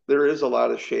 So there is a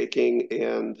lot of shaking,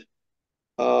 and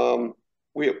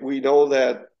we know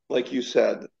that, like you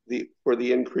said, for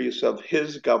the increase of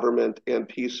his government and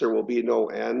peace, there will be no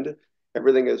end.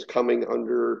 Everything is coming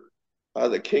under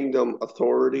the kingdom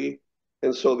authority,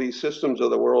 and so these systems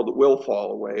of the world will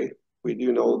fall away. We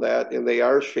do know that, and they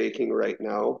are shaking right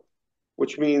now,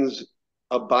 which means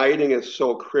abiding is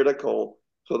so critical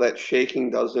so that shaking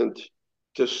doesn't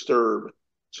disturb.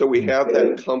 So we have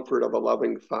that comfort of a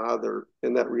loving father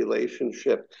in that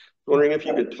relationship. Wondering if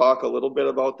you could talk a little bit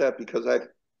about that, because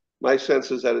my sense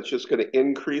is that it's just going to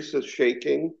increase the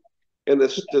shaking and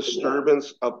this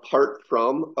disturbance apart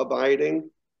from abiding.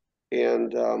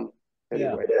 And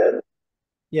anyway.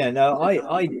 No,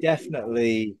 I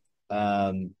definitely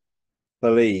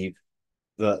believe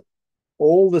that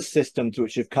all the systems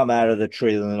which have come out of the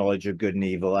tree of the knowledge of good and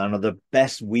evil and are the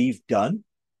best we've done,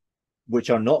 which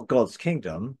are not God's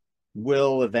kingdom,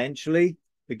 will eventually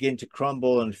begin to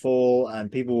crumble and fall,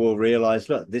 and people will realize,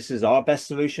 look, this is our best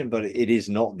solution, but it is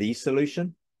not the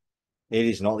solution. It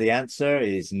is not the answer.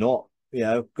 It is not,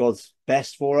 God's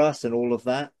best for us and all of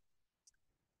that.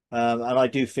 And I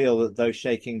do feel that those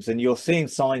shakings, and you're seeing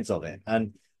signs of it.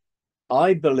 And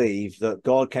I believe that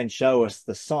God can show us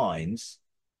the signs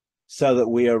so that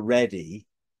we are ready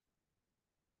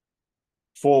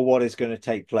for what is going to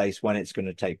take place when it's going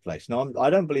to take place. Now, I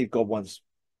don't believe God wants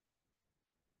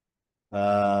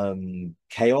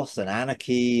chaos and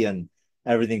anarchy and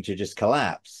everything to just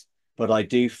collapse. But I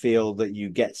do feel that you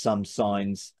get some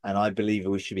signs, and I believe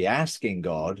we should be asking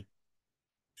God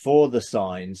for the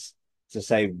signs to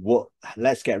say,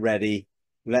 let's get ready.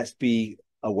 Let's be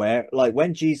aware. Like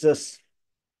when Jesus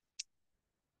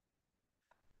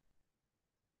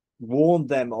warned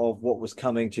them of what was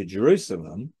coming to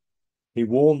Jerusalem, he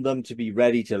warned them to be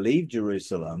ready to leave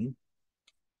Jerusalem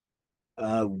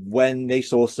when they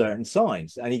saw certain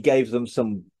signs. And he gave them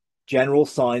some general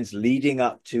signs leading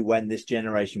up to when this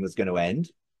generation was going to end.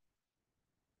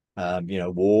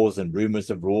 Wars and rumors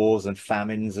of wars and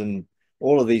famines and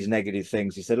all of these negative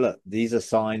things. He said, look, these are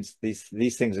signs.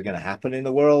 These things are going to happen in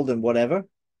the world and whatever.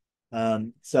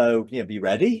 So, be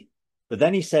ready. But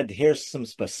then he said, here's some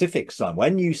specific sign.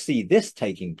 When you see this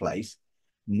taking place,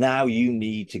 now you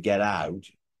need to get out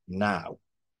now.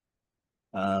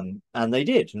 And they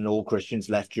did. And all Christians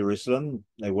left Jerusalem.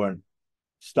 They weren't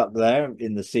stuck there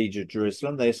in the siege of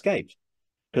Jerusalem, they escaped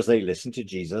because they listened to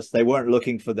Jesus. They weren't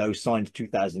looking for those signs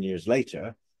 2,000 years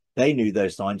later. They knew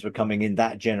those signs were coming in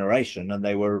that generation and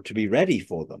they were to be ready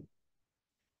for them.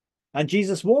 And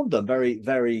Jesus warned them very,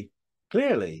 very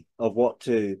clearly of what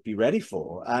to be ready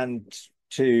for and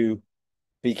to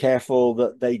be careful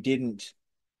that they didn't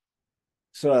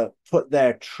sort of put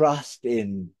their trust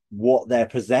in what their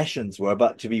possessions were,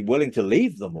 but to be willing to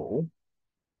leave them all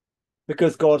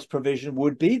because God's provision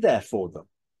would be there for them.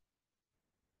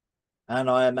 And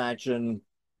I imagine,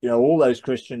 all those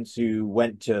Christians who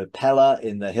went to Pella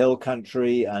in the hill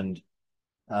country and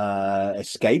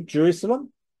escaped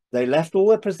Jerusalem, they left all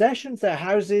their possessions, their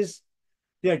houses.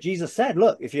 Jesus said,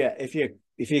 look, if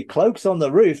your cloak's on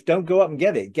the roof, don't go up and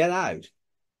get it, get out.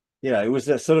 It was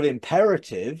a sort of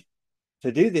imperative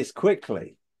to do this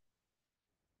quickly.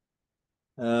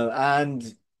 And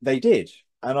they did.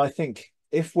 And I think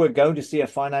if we're going to see a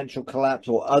financial collapse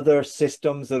or other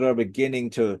systems that are beginning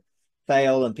to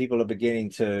fail and people are beginning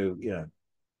to,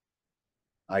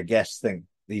 I guess, think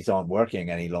these aren't working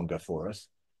any longer for us,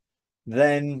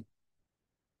 then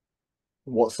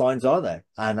what signs are there?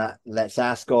 And let's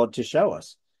ask God to show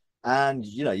us. And,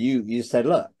 you said,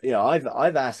 look,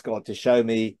 I've asked God to show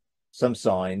me some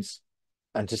signs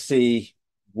and to see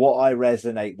what I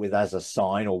resonate with as a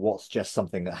sign or what's just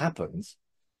something that happens.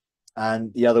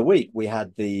 And the other week we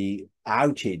had the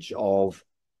outage of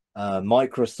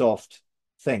Microsoft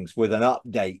things with an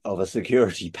update of a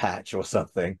security patch or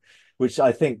something, which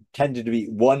I think tended to be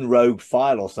one rogue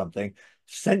file or something,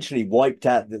 essentially wiped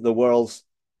out the world's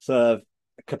sort of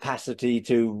capacity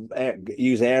to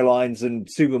use airlines and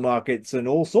supermarkets and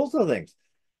all sorts of things.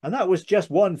 And that was just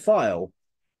one file.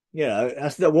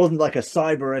 That wasn't like a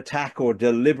cyber attack or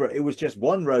deliberate. It was just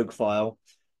one rogue file,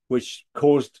 which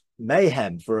caused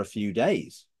mayhem for a few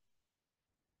days.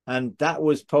 And that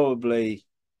was probably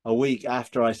a week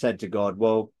after I said to God,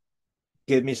 well,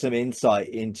 give me some insight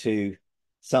into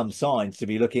some signs to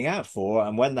be looking out for.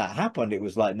 And when that happened, it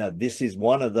was like, no, this is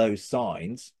one of those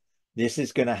signs. This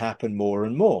is going to happen more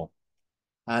and more.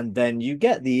 And then you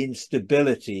get the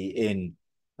instability in,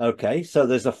 okay, so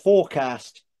there's a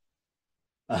forecast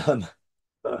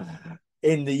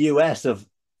in the US of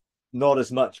not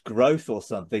as much growth or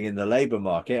something in the labor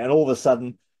market, and all of a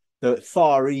sudden the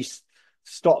Far East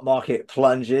stock market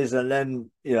plunges, and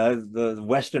then the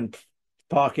Western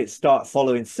markets start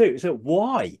following suit. So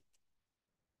why?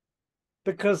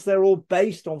 Because they're all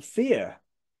based on fear.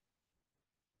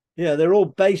 They're all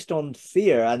based on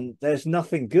fear, and there's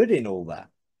nothing good in all that.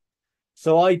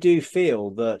 So I do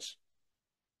feel that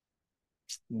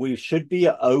we should be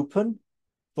open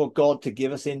for God to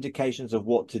give us indications of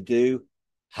what to do,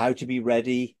 how to be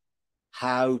ready,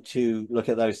 how to look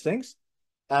at those things.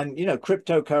 And,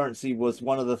 cryptocurrency was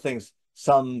one of the things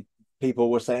some people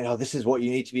were saying, oh, this is what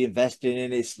you need to be invested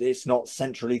in. It's not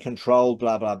centrally controlled,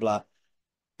 blah, blah, blah.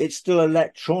 It's still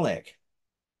electronic.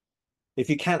 If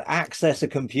you can't access a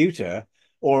computer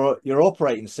or your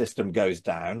operating system goes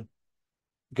down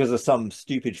because of some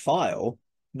stupid file,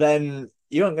 then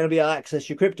you aren't going to be able to access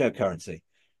your cryptocurrency.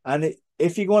 And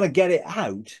if you want to get it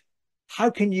out, how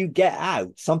can you get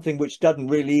out something which doesn't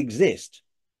really exist?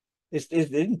 It's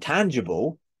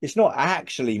intangible. It's not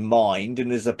actually mined and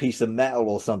there's a piece of metal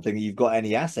or something that you've got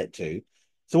any asset to.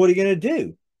 So what are you going to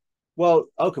do? Well,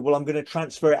 okay, I'm going to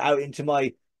transfer it out into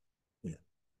my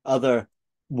other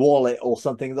wallet or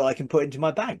something that I can put into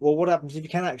my bank. Well, what happens if you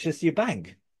can't access your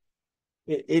bank?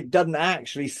 It doesn't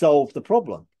actually solve the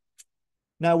problem.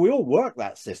 Now, we all work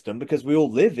that system because we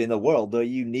all live in a world where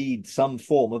you need some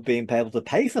form of being able to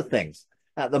pay for things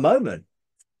at the moment.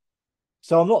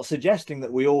 So I'm not suggesting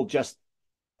that we all just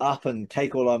up and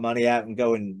take all our money out and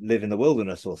go and live in the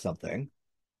wilderness or something.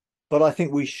 But I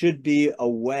think we should be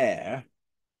aware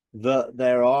that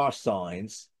there are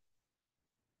signs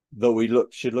that we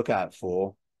should look out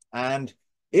for. And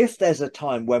if there's a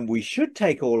time when we should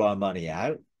take all our money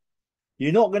out,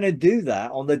 you're not going to do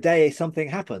that on the day something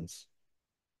happens.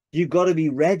 You've got to be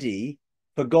ready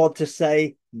for God to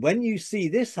say, when you see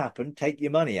this happen, take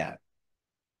your money out.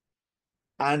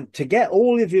 And to get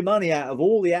all of your money out of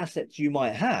all the assets you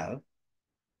might have,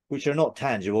 which are not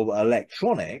tangible, but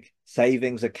electronic,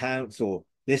 savings accounts or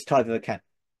this type of account,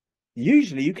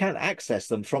 usually you can't access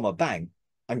them from a bank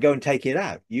and go and take it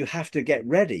out. You have to get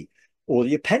ready. Or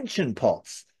your pension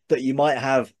pots that you might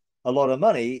have a lot of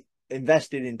money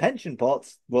invested in pension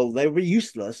pots, well, they were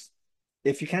useless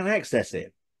if you can't access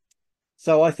it.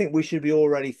 So I think we should be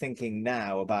already thinking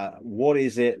now about what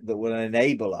is it that will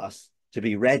enable us to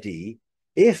be ready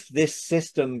if this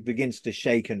system begins to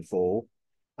shake and fall.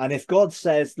 And if God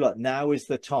says, look, now is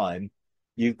the time,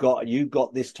 You've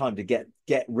got this time to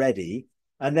get ready.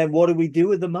 And then what do we do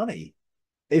with the money?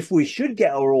 If we should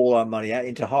get all our money out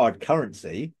into hard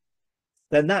currency,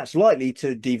 then that's likely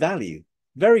to devalue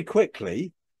very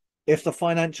quickly if the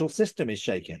financial system is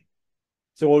shaken.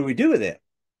 So what do we do with it?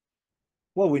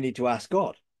 Well, we need to ask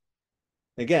God.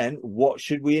 Again, what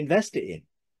should we invest it in?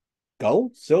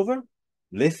 Gold, silver,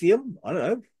 lithium, I don't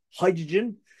know,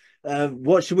 hydrogen.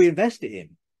 What should we invest it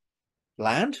in?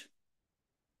 Land?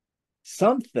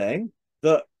 Something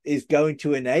that is going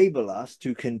to enable us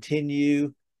to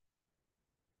continue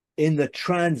in the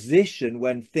transition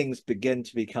when things begin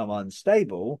to become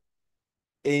unstable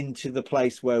into the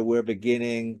place where we're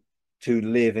beginning to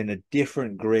live in a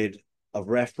different grid of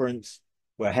reference,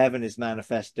 where heaven is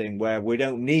manifesting, where we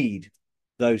don't need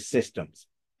those systems.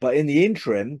 But in the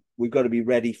interim, we've got to be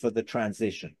ready for the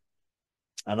transition.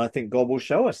 And I think God will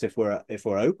show us if we're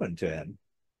open to him,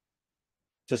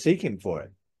 to seek him for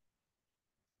it.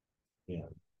 Yeah.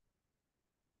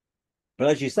 But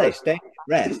as you say, staying at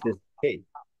rest is key.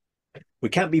 We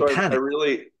can't be So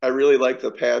panicked. I really like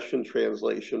the Passion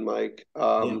Translation, Mike.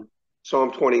 Yeah.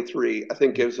 Psalm 23, I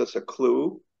think, gives us a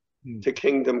clue to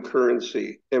kingdom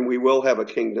currency, and we will have a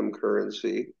kingdom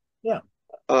currency. Yeah.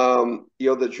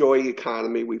 The joy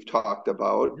economy we've talked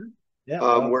about,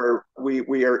 where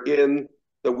we are in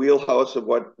the wheelhouse of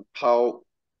what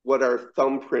our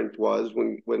thumbprint was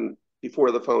when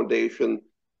before the foundation,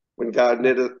 when God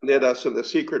knit us in the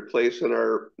secret place in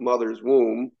our mother's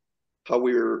womb, how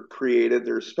we were created.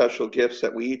 There's special gifts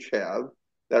that we each have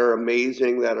that are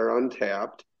amazing, that are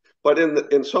untapped. But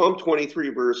in Psalm 23,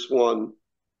 verse 1,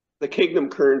 the kingdom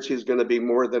currency is going to be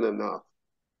more than enough.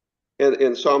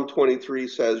 And Psalm 23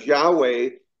 says, Yahweh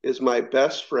is my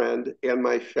best friend and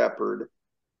my shepherd.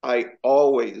 I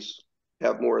always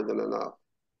have more than enough.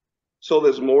 So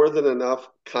there's more than enough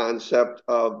concept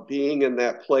of being in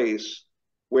that place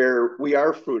where we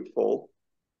are fruitful.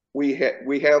 We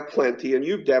have plenty, and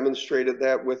you've demonstrated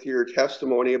that with your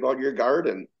testimony about your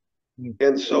garden.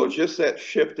 And so just that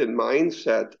shift in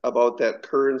mindset about that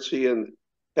currency and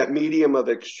that medium of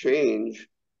exchange,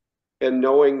 and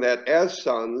knowing that as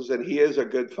sons, and he is a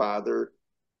good father,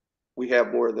 we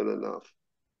have more than enough.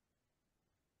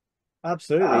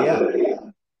 Absolutely, yeah.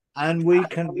 And we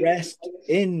can rest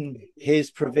in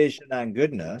his provision and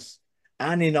goodness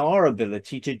and in our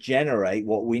ability to generate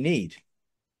what we need.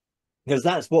 Because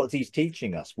that's what he's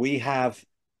teaching us. We have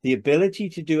the ability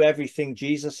to do everything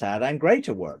Jesus had and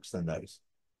greater works than those.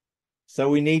 So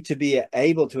we need to be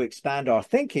able to expand our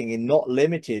thinking in not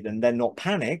limited and then not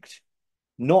panicked,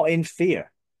 not in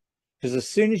fear. Because as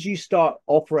soon as you start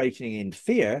operating in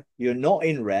fear, you're not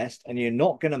in rest, and you're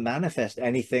not going to manifest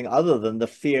anything other than the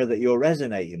fear that you're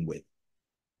resonating with.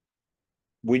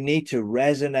 We need to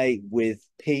resonate with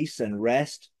peace and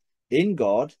rest in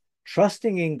God,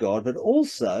 trusting in God, but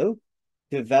also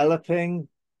developing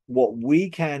what we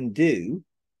can do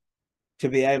to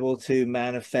be able to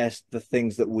manifest the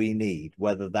things that we need,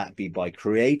 whether that be by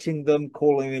creating them,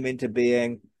 calling them into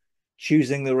being,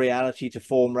 choosing the reality to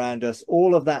form around us,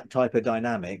 all of that type of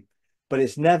dynamic. But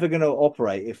it's never going to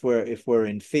operate if we're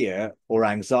in fear or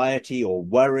anxiety or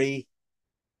worry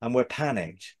and we're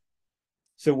panicked.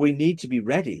 So we need to be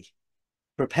ready,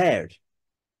 prepared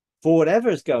for whatever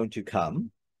is going to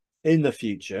come in the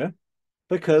future,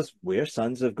 because we're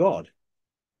sons of God.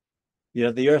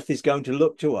 The earth is going to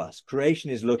look to us. Creation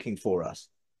is looking for us.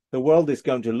 The world is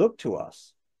going to look to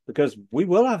us because we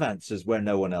will have answers where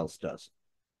no one else does.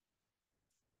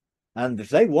 And if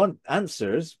they want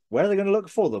answers, where are they going to look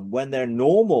for them when their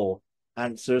normal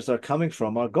answers are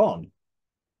gone?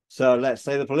 So let's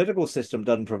say the political system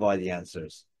doesn't provide the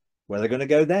answers. Where are they going to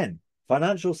go then?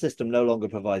 Financial system no longer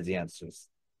provides the answers.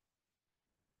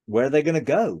 Where are they going to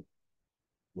go?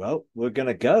 Well, we're going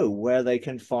to go where they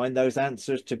can find those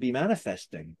answers to be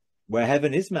manifesting, where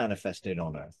heaven is manifested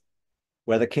on earth,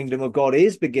 where the kingdom of God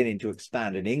is beginning to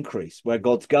expand and increase, where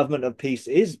God's government of peace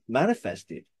is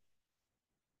manifested,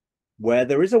 where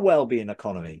there is a well-being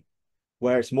economy,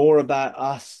 where it's more about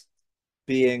us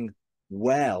being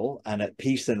well and at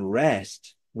peace and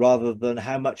rest rather than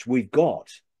how much we've got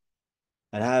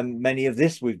and how many of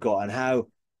this we've got and how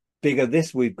big of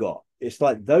this we've got. It's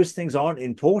like those things aren't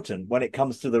important when it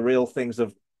comes to the real things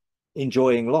of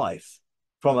enjoying life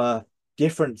from a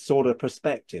different sort of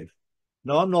perspective.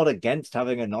 No, I'm not against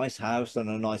having a nice house and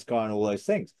a nice car and all those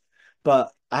things.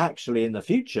 But actually, in the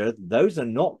future, those are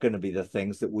not going to be the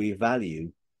things that we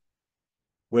value.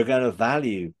 We're going to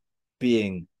value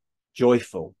being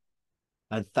joyful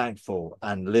and thankful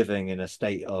and living in a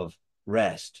state of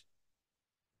rest,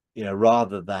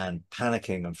 rather than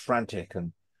panicking and frantic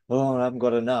and, oh, I haven't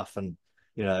got enough. And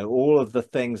you know, all of the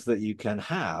things that you can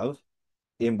have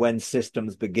in when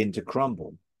systems begin to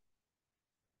crumble,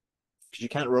 because you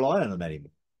can't rely on them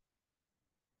anymore.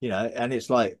 You know, and it's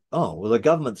like, oh, well, the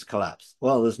government's collapsed.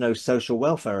 Well, there's no social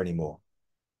welfare anymore.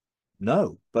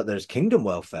 No, but there's kingdom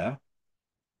welfare,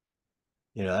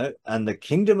 you know, and the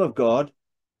kingdom of God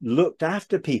looked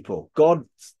after people.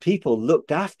 God's people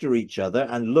looked after each other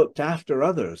and looked after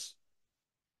others.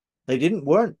 They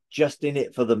weren't just in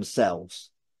it for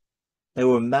themselves. They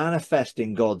were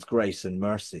manifesting God's grace and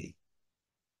mercy.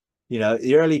 You know,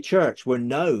 the early church were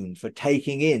known for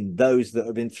taking in those that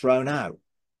have been thrown out,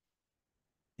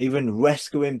 even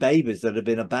rescuing babies that had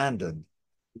been abandoned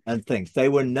and things. They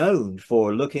were known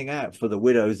for looking out for the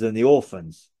widows and the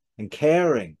orphans and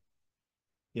caring.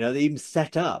 You know, they even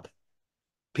set up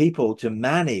people to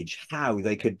manage how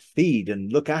they could feed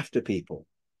and look after people.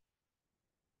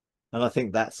 And I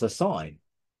think that's a sign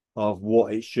of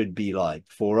what it should be like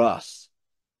for us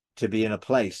to be in a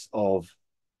place of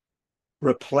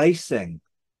replacing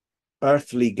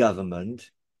earthly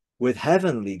government with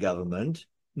heavenly government,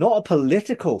 not a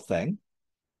political thing,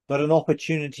 but an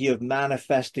opportunity of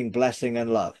manifesting blessing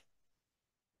and love.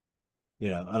 You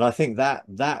know, and I think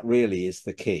that really is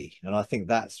the key. And I think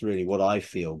that's really what I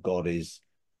feel God is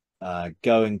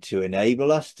going to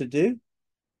enable us to do,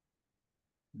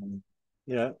 you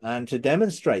know, and to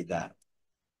demonstrate that,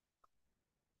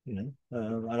 you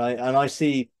know, and I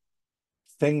see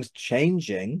things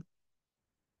changing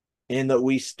in that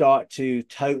we start to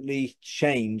totally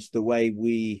change the way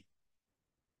we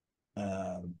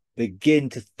begin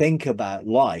to think about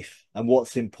life and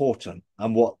what's important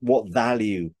and what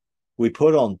value we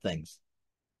put on things.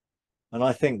 And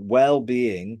I think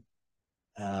well-being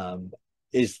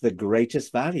is the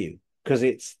greatest value, because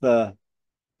it's the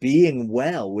being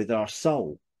well with our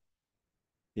soul,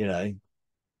 you know.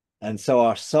 And so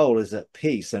our soul is at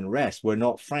peace and rest. We're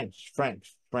not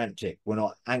frantic. We're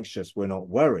not anxious. We're not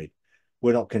worried.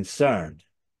 We're not concerned.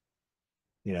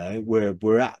 You know,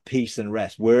 we're at peace and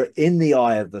rest. We're in the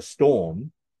eye of the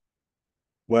storm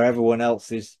where everyone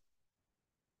else is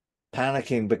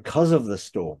panicking because of the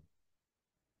storm.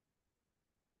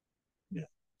 Yeah.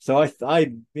 So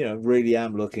I you know, really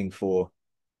am looking for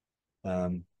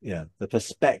you know, the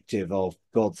perspective of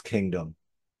God's kingdom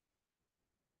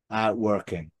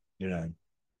outworking, you know.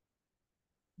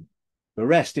 The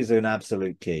rest is an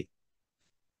absolute key.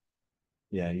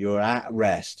 Yeah, you're at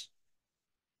rest.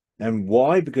 And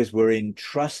why? Because we're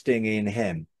trusting in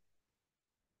him.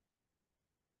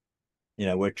 You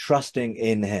know, we're trusting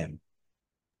in him.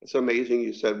 It's amazing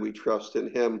you said we trust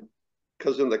in him,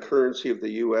 because in the currency of the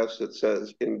US, it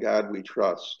says, in God we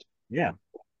trust. Yeah.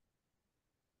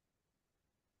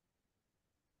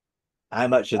 How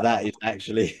much of that is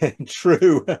actually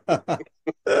true?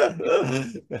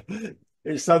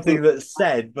 It's something that's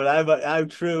said, but how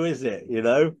true is it, you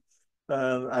know?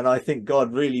 And I think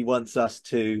God really wants us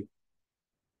to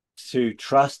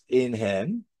trust in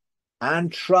him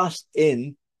and trust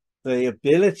in the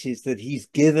abilities that he's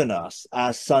given us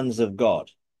as sons of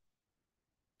God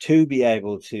to be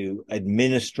able to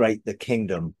administrate the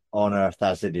kingdom on earth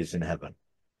as it is in heaven.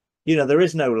 You know, there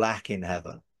is no lack in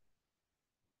heaven.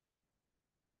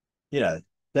 You know,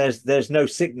 there's no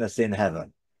sickness in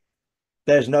heaven.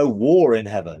 There's no war in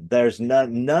heaven. There's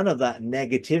none of that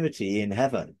negativity in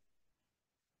heaven.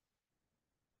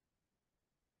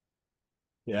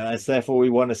 Yeah, and therefore we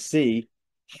want to see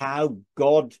how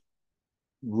God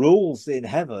rules in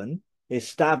heaven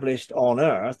established on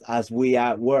earth as we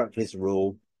outwork his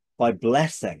rule by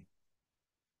blessing.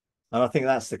 And I think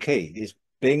that's the key, is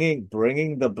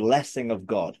bringing the blessing of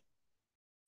God.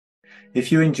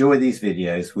 If you enjoy these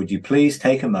videos, would you please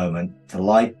take a moment to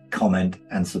like, comment,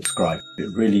 and subscribe?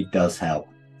 It really does help.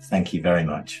 Thank you very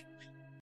much.